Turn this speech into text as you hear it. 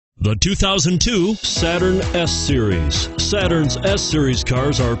The 2002 Saturn S-Series. Saturn's S-Series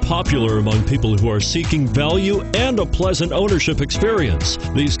cars are popular among people who are seeking value and a pleasant ownership experience.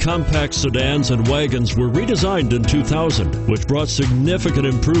 These compact sedans and wagons were redesigned in 2000, which brought significant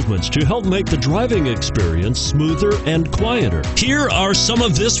improvements to help make the driving experience smoother and quieter. Here are some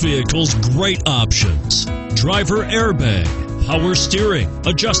of this vehicle's great options: driver airbag, power steering,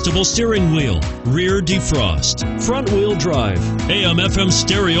 adjustable steering wheel, rear defrost, front-wheel drive, AM/FM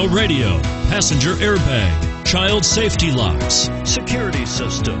stereo radio, passenger airbag, child safety locks, security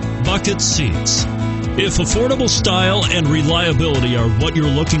system, bucket seats. If affordable style and reliability are what you're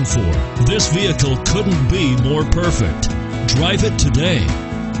looking for, this vehicle couldn't be more perfect. Drive it today.